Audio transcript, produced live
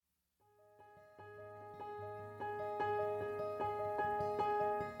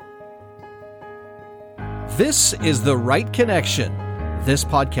This is The Right Connection. This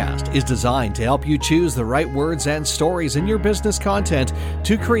podcast is designed to help you choose the right words and stories in your business content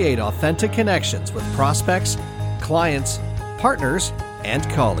to create authentic connections with prospects, clients, partners, and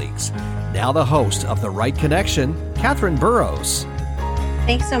colleagues. Now the host of The Right Connection, Catherine Burrows.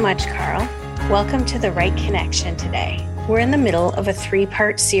 Thanks so much, Carl. Welcome to The Right Connection today. We're in the middle of a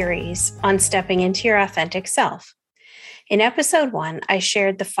 3-part series on stepping into your authentic self. In episode 1, I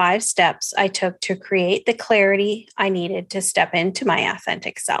shared the 5 steps I took to create the clarity I needed to step into my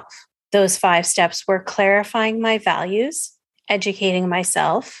authentic self. Those 5 steps were clarifying my values, educating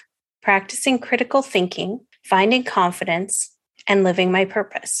myself, practicing critical thinking, finding confidence, and living my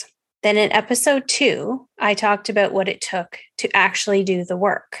purpose. Then in episode 2, I talked about what it took to actually do the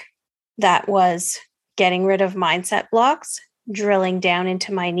work. That was getting rid of mindset blocks, drilling down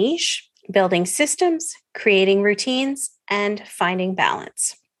into my niche, building systems, creating routines, and finding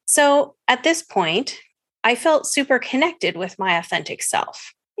balance. So at this point, I felt super connected with my authentic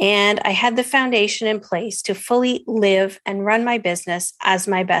self, and I had the foundation in place to fully live and run my business as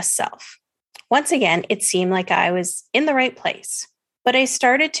my best self. Once again, it seemed like I was in the right place, but I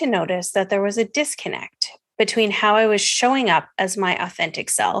started to notice that there was a disconnect between how I was showing up as my authentic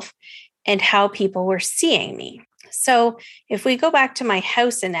self and how people were seeing me. So if we go back to my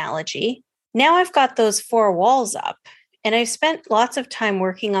house analogy, now I've got those 4 walls up and I've spent lots of time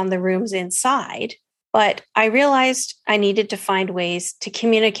working on the rooms inside, but I realized I needed to find ways to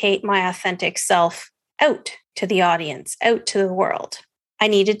communicate my authentic self out to the audience, out to the world. I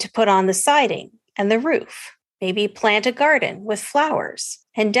needed to put on the siding and the roof, maybe plant a garden with flowers,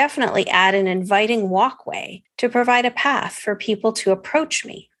 and definitely add an inviting walkway to provide a path for people to approach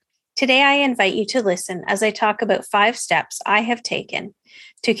me. Today, I invite you to listen as I talk about 5 steps I have taken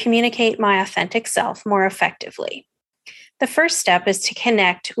to communicate my authentic self more effectively. The first step is to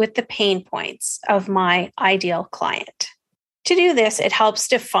connect with the pain points of my ideal client. To do this, it helps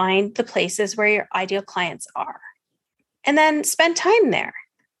to find the places where your ideal clients are, and then spend time there.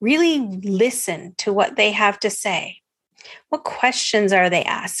 Really listen to what they have to say. What questions are they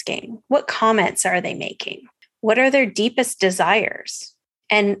asking? What comments are they making? What are their deepest desires?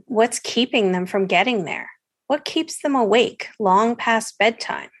 And what's keeping them from getting there? What keeps them awake long past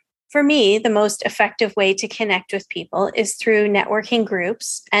bedtime? For me, the most effective way to connect with people is through networking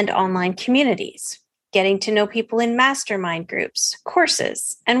groups and online communities, getting to know people in mastermind groups,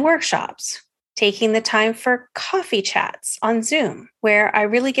 courses, and workshops, taking the time for coffee chats on Zoom, where I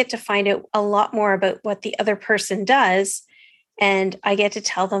really get to find out a lot more about what the other person does, and I get to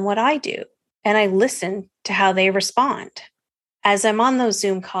tell them what I do, and I listen to how they respond. As I'm on those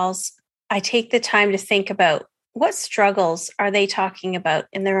Zoom calls, I take the time to think about what struggles are they talking about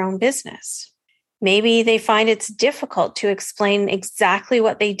in their own business. Maybe they find it's difficult to explain exactly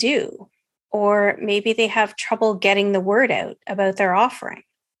what they do, or maybe they have trouble getting the word out about their offering.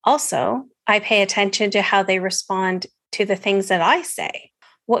 Also, I pay attention to how they respond to the things that I say.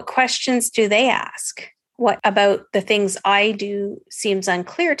 What questions do they ask? What about the things I do seems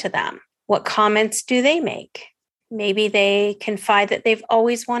unclear to them? What comments do they make? Maybe they confide that they've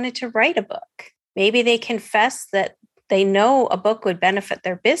always wanted to write a book. Maybe they confess that they know a book would benefit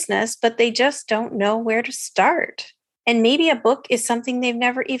their business, but they just don't know where to start. And maybe a book is something they've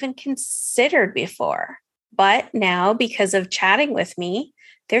never even considered before. But now, because of chatting with me,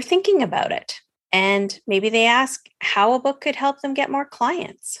 they're thinking about it. And maybe they ask how a book could help them get more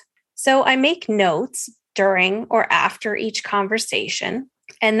clients. So I make notes during or after each conversation.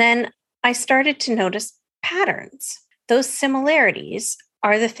 And then I started to notice patterns. Those similarities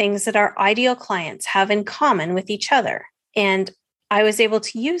are the things that our ideal clients have in common with each other. And I was able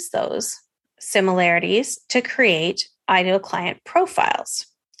to use those similarities to create ideal client profiles.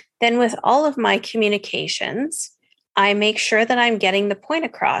 Then with all of my communications, I make sure that I'm getting the point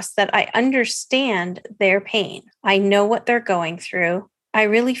across that I understand their pain. I know what they're going through. I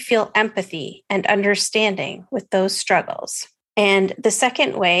really feel empathy and understanding with those struggles. And the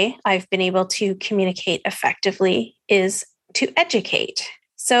second way I've been able to communicate effectively is to educate.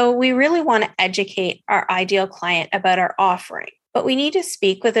 So we really want to educate our ideal client about our offering, but we need to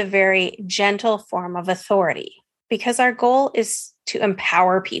speak with a very gentle form of authority because our goal is to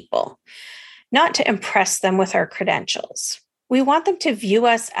empower people, not to impress them with our credentials. We want them to view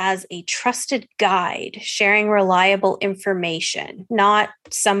us as a trusted guide, sharing reliable information, not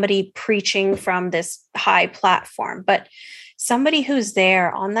somebody preaching from this high platform, but somebody who's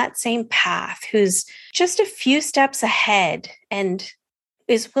there on that same path, who's just a few steps ahead and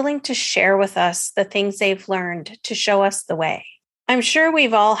is willing to share with us the things they've learned to show us the way. I'm sure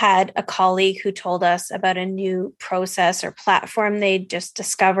we've all had a colleague who told us about a new process or platform they just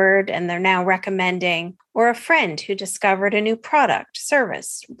discovered and they're now recommending, or a friend who discovered a new product,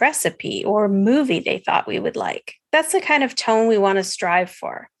 service, recipe, or movie they thought we would like. That's the kind of tone we want to strive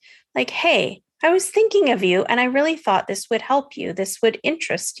for. Like, hey, I was thinking of you and I really thought this would help you. This would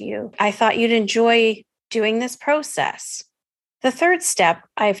interest you. I thought you'd enjoy doing this process. The third step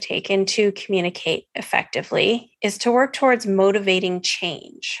I've taken to communicate effectively is to work towards motivating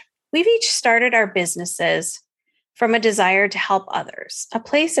change. We've each started our businesses from a desire to help others, a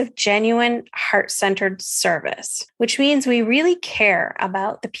place of genuine, heart-centered service, which means we really care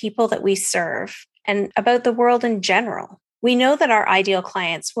about the people that we serve and about the world in general. We know that our ideal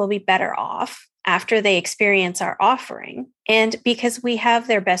clients will be better off after they experience our offering. And because we have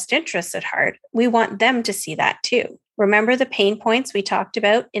their best interests at heart, we want them to see that too. Remember the pain points we talked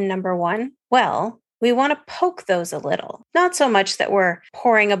about in number 1? Well, we want to poke those a little. Not so much that we're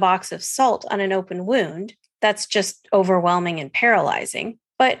pouring a box of salt on an open wound. That's just overwhelming and paralyzing.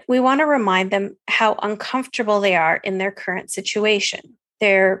 But we want to remind them how uncomfortable they are in their current situation.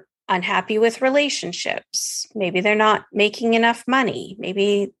 They're unhappy with relationships. Maybe they're not making enough money.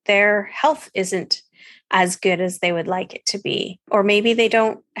 Maybe their health isn't as good as they would like it to be. Or maybe they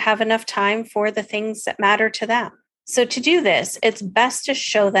don't have enough time for the things that matter to them. So to do this, it's best to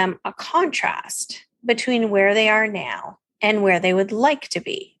show them a contrast between where they are now and where they would like to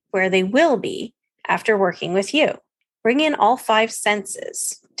be, where they will be after working with you. Bring in all 5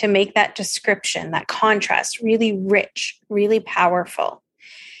 senses to make that description, that contrast really rich, really powerful.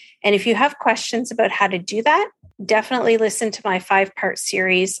 And if you have questions about how to do that, definitely listen to my 5-part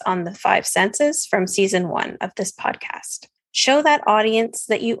series on the 5 senses from season 1 of this podcast. Show that audience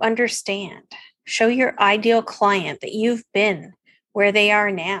that you understand. Show your ideal client that you've been where they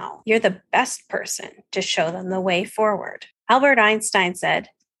are now. You're the best person to show them the way forward. Albert Einstein said,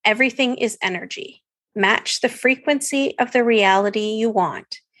 "Everything is energy. Match the frequency of the reality you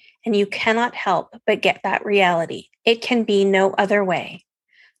want, and you cannot help but get that reality. It can be no other way."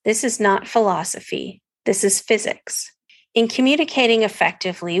 This is not philosophy. This is physics. In communicating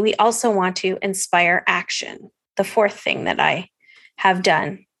effectively, we also want to inspire action. The 4th thing that I have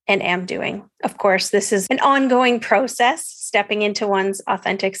done and am doing. Of course, this is an ongoing process, stepping into one's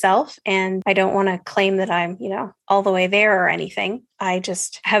authentic self. And I don't want to claim that I'm, all the way there or anything. I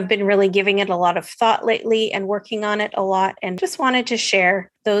just have been really giving it a lot of thought lately and working on it a lot, and just wanted to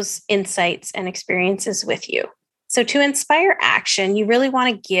share those insights and experiences with you. So to inspire action, you really want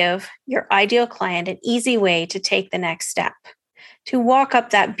to give your ideal client an easy way to take the next step, to walk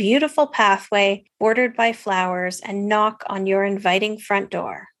up that beautiful pathway bordered by flowers and knock on your inviting front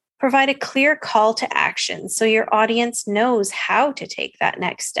door. Provide a clear call to action so your audience knows how to take that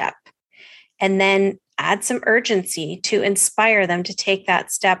next step. And then add some urgency to inspire them to take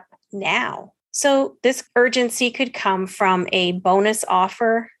that step now. So this urgency could come from a bonus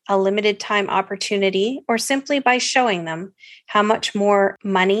offer, a limited time opportunity, or simply by showing them how much more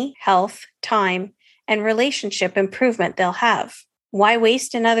money, health, time, and relationship improvement they'll have. Why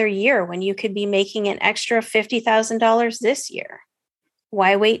waste another year when you could be making an extra $50,000 this year?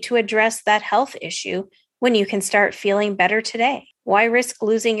 Why wait to address that health issue when you can start feeling better today? Why risk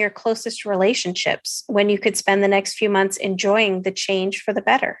losing your closest relationships when you could spend the next few months enjoying the change for the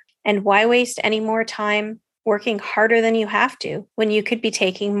better? And why waste any more time working harder than you have to when you could be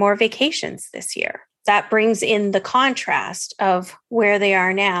taking more vacations this year? That brings in the contrast of where they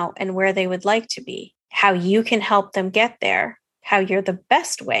are now and where they would like to be, how you can help them get there, how you're the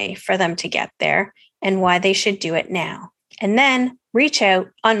best way for them to get there, and why they should do it now. And then reach out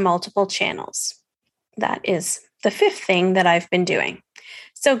on multiple channels. That is the 5th thing that I've been doing.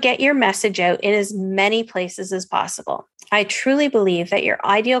 So get your message out in as many places as possible. I truly believe that your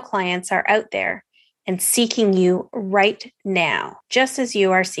ideal clients are out there and seeking you right now, just as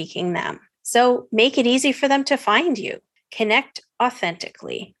you are seeking them. So make it easy for them to find you. Connect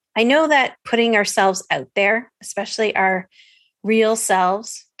authentically. I know that putting ourselves out there, especially our real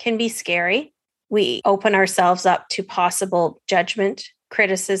selves, can be scary. We open ourselves up to possible judgment,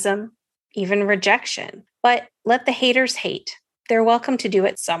 criticism, even rejection. But let the haters hate. They're welcome to do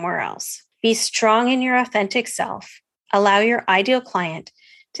it somewhere else. Be strong in your authentic self. Allow your ideal client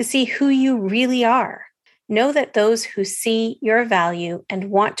to see who you really are. Know that those who see your value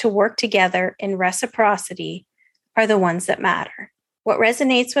and want to work together in reciprocity are the ones that matter. What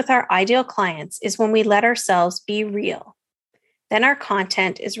resonates with our ideal clients is when we let ourselves be real. Then our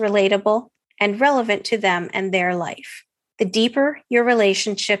content is relatable and relevant to them and their life. The deeper your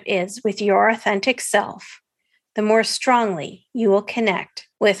relationship is with your authentic self, the more strongly you will connect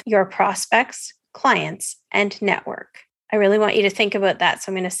with your prospects, clients, and network. I really want you to think about that.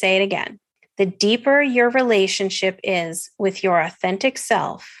 So I'm going to say it again. The deeper your relationship is with your authentic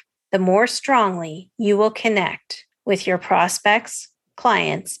self, the more strongly you will connect with your prospects,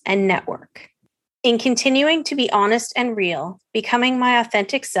 clients, and network. In continuing to be honest and real, becoming my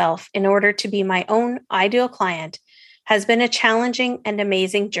authentic self in order to be my own ideal client has been a challenging and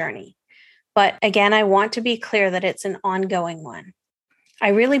amazing journey. But again, I want to be clear that it's an ongoing one. I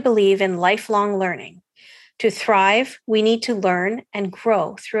really believe in lifelong learning. To thrive, we need to learn and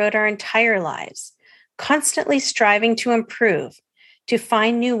grow throughout our entire lives, constantly striving to improve, to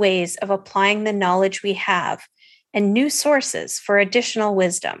find new ways of applying the knowledge we have and new sources for additional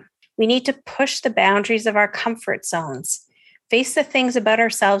wisdom. We need to push the boundaries of our comfort zones, face the things about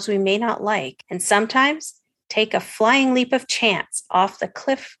ourselves we may not like, and sometimes take a flying leap of chance off the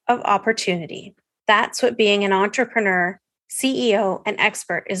cliff of opportunity. That's what being an entrepreneur, CEO, and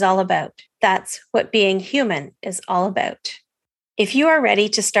expert is all about. That's what being human is all about. If you are ready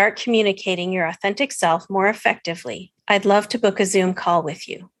to start communicating your authentic self more effectively, I'd love to book a Zoom call with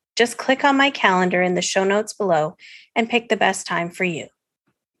you. Just click on my calendar in the show notes below and pick the best time for you.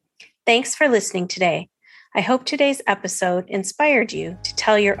 Thanks for listening today. I hope today's episode inspired you to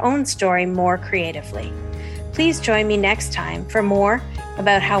tell your own story more creatively. Please join me next time for more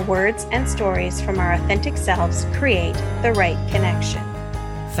about how words and stories from our authentic selves create the right connection.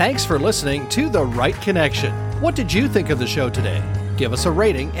 Thanks for listening to The Right Connection. What did you think of the show today? Give us a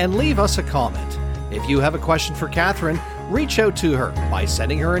rating and leave us a comment. If you have a question for Catherine, reach out to her by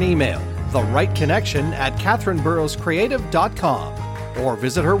sending her an email, therightconnection@catherineburrowscreative.com, or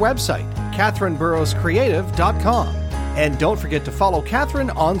visit her website, catherineburrowscreative.com. And don't forget to follow Catherine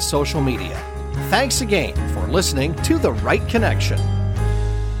on social media. Thanks again for listening to The Right Connection.